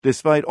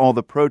Despite all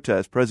the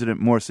protests,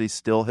 President Morsi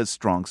still has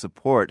strong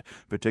support,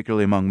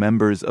 particularly among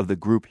members of the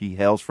group he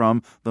hails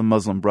from, the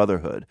Muslim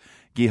Brotherhood.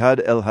 Gehad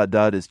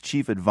El-Haddad is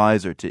chief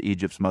advisor to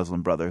Egypt's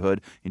Muslim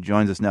Brotherhood. He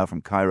joins us now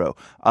from Cairo.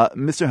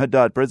 Mr.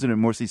 Haddad, President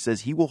Morsi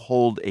says he will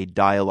hold a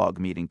dialogue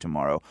meeting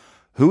tomorrow.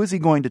 Who is he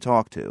going to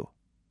talk to?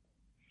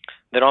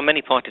 There are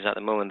many parties at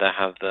the moment that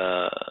have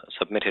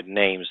submitted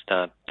names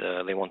that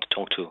they want to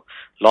talk to,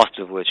 last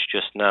of which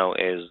just now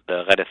is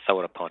the Gehad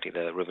El-Haddad party,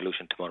 the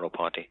Revolution Tomorrow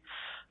party.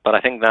 But I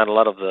think that a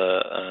lot of the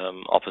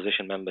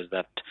opposition members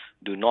that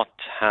do not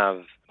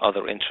have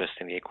other interests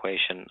in the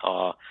equation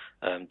are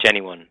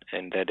genuine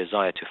in their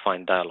desire to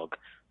find dialogue.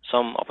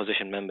 Some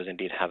opposition members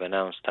indeed have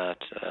announced that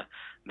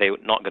they're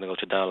not going to go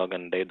to dialogue,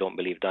 and they don't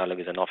believe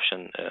dialogue is an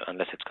option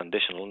unless it's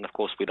conditional. And of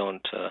course, we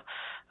don't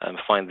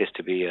find this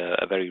to be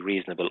a very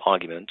reasonable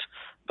argument.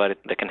 But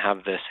they can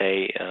have their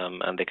say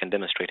and they can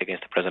demonstrate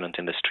against the president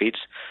in the streets,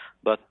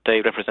 but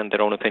they represent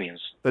their own opinions.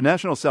 The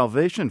National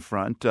Salvation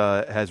Front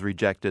has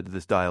rejected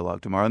this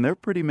dialogue tomorrow, and they're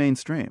pretty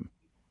mainstream.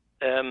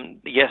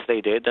 Yes,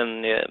 they did,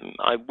 and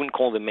I wouldn't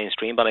call them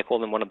mainstream, but I call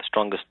them one of the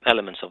strongest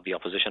elements of the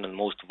opposition and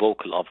most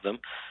vocal of them.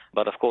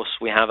 But of course,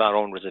 we have our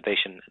own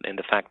reservation in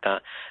the fact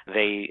that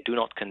they do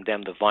not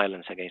condemn the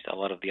violence against a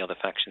lot of the other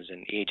factions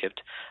in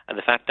Egypt, and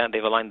the fact that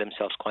they've aligned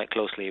themselves quite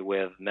closely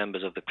with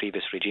members of the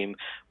previous regime.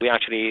 We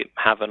actually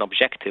have an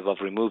objective of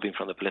removing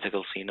from the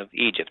political scene of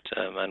Egypt,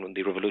 and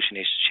the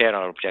revolutionists share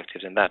our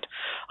objectives in that.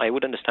 I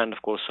would understand,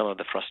 of course, some of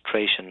the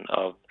frustration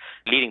of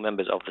leading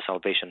members of the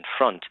Salvation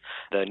Front.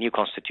 The new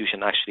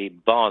constitution actually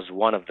bars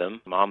one of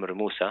them, Mohammed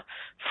Morsi,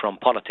 from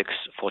politics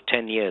for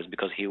 10 years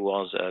because he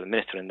was a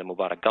minister in the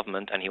Mubarak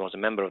government and he was a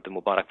member of the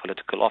Mubarak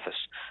political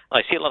office.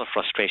 I see a lot of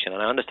frustration,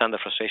 and I understand the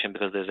frustration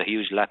because there's a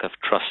huge lack of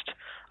trust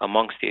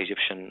amongst the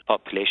Egyptian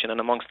population and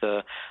amongst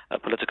the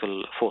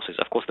political forces.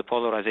 Of course, the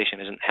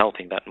polarization isn't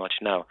helping that much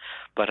now,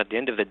 but at the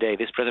end of the day,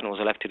 this president was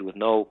elected with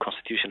no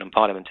constitution and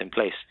parliament in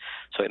place,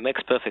 so it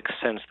makes perfect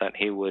sense that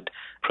he would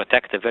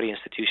protect the very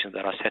institutions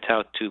that are set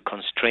out to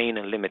constrain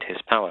and limit his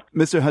power.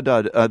 Mr.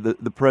 Haddad,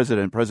 the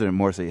President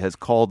Morsi, has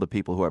called the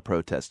people who are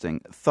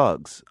protesting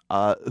thugs.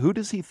 Who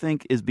does he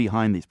think is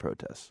behind these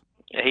protests?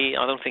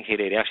 I don't think he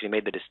did. He actually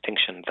made the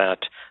distinction that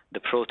the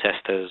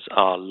protesters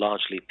are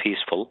largely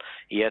peaceful,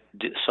 yet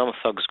some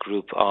thugs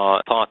group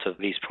are part of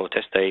these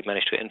protests. They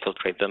managed to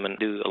infiltrate them and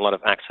do a lot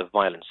of acts of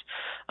violence.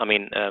 I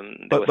mean,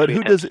 but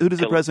who does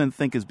the president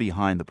think is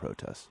behind the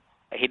protests?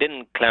 He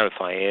didn't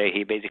clarify.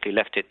 He basically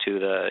left it to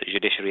the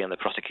judiciary and the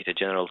prosecutor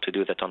general to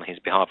do that on his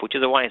behalf, which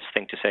is a wise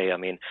thing to say. I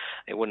mean,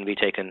 it wouldn't be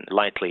taken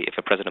lightly if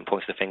a president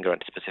points the finger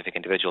at specific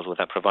individuals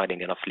without providing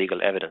enough legal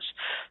evidence.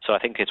 So I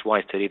think it's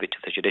wise to leave it to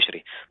the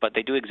judiciary. But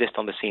they do exist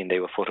on the scene. They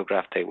were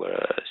photographed. They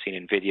were seen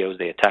in videos.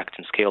 They attacked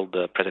and scaled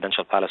the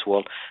presidential palace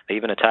wall. They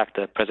even attacked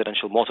the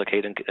presidential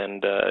motorcade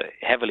and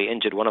heavily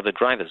injured one of the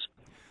drivers.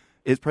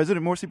 Is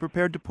President Morsi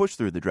prepared to push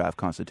through the draft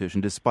constitution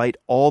despite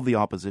all the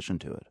opposition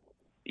to it?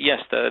 Yes,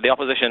 the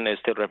opposition is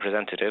still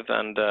representative,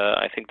 and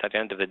I think that at the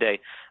end of the day,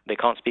 they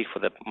can't speak for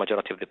the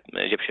majority of the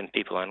Egyptian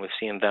people, and we've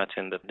seen that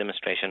in the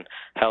demonstration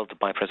held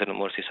by President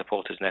Morsi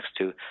supporters next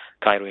to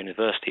Cairo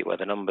University, where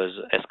the numbers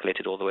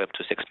escalated all the way up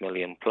to 6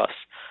 million plus,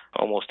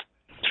 almost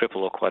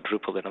triple or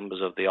quadruple the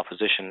numbers of the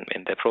opposition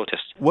in their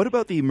protests. What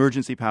about the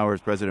emergency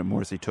powers President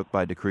Morsi took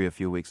by decree a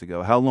few weeks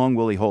ago? How long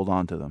will he hold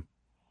on to them?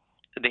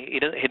 He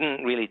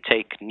didn't really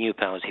take new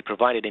powers. He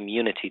provided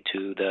immunity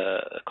to the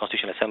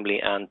Constitutional Assembly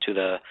and to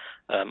the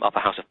Upper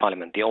House of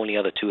Parliament, the only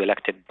other two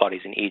elected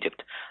bodies in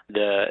Egypt.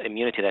 The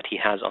immunity that he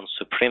has on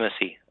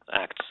supremacy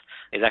acts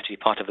is actually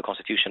part of the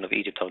Constitution of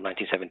Egypt of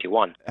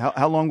 1971.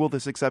 How long will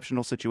this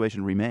exceptional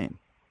situation remain?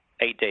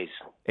 8 days.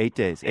 8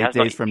 days. 8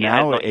 days from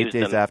now or 8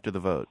 days after the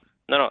vote?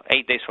 No,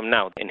 8 days from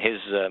now. In his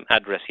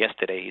address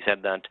yesterday, he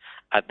said that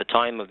at the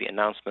time of the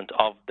announcement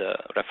of the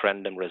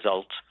referendum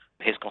result,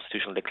 his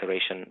constitutional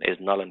declaration is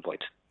null and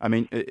void. I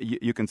mean,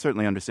 you can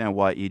certainly understand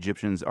why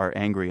Egyptians are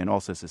angry and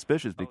also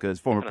suspicious because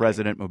former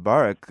President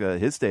Mubarak,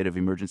 his state of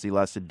emergency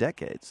lasted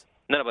decades.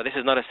 No, but this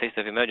is not a state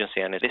of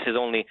emergency, and this is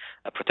only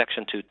a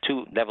protection to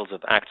two levels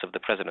of acts of the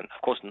president.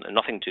 Of course,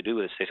 nothing to do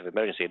with the state of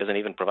emergency. It doesn't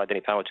even provide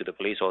any power to the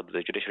police or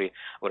the judiciary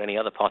or any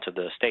other part of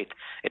the state.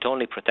 It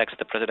only protects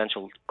the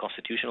presidential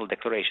constitutional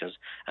declarations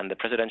and the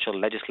presidential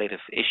legislative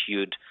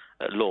issued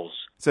laws.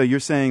 So you're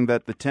saying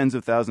that the tens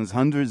of thousands,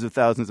 hundreds of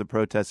thousands of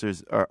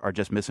protesters are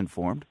just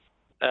misinformed?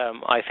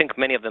 I think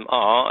many of them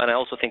are, and I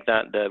also think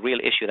that the real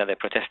issue that they're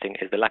protesting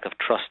is the lack of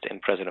trust in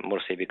President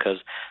Morsi, because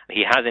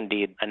he has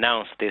indeed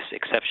announced this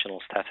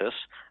exceptional status,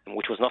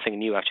 which was nothing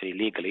new actually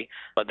legally,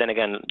 but then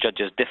again,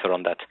 judges differ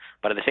on that.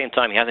 But at the same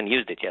time, he hasn't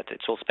used it yet.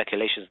 It's all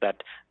speculations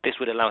that this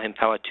would allow him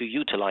power to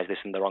utilize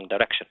this in the wrong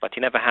direction, but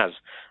he never has,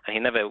 and he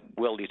never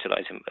will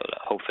utilize him,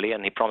 hopefully,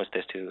 and he promised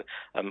this to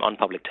on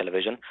public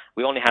television.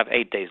 We only have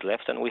 8 days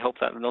left, and we hope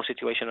that no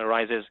situation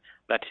arises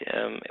that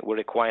will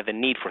require the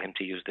need for him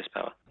to use this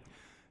power.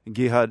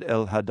 Gehad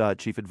El-Haddad,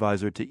 Chief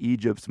Advisor to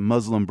Egypt's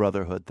Muslim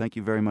Brotherhood. Thank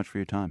you very much for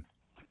your time.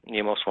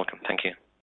 You're most welcome. Thank you.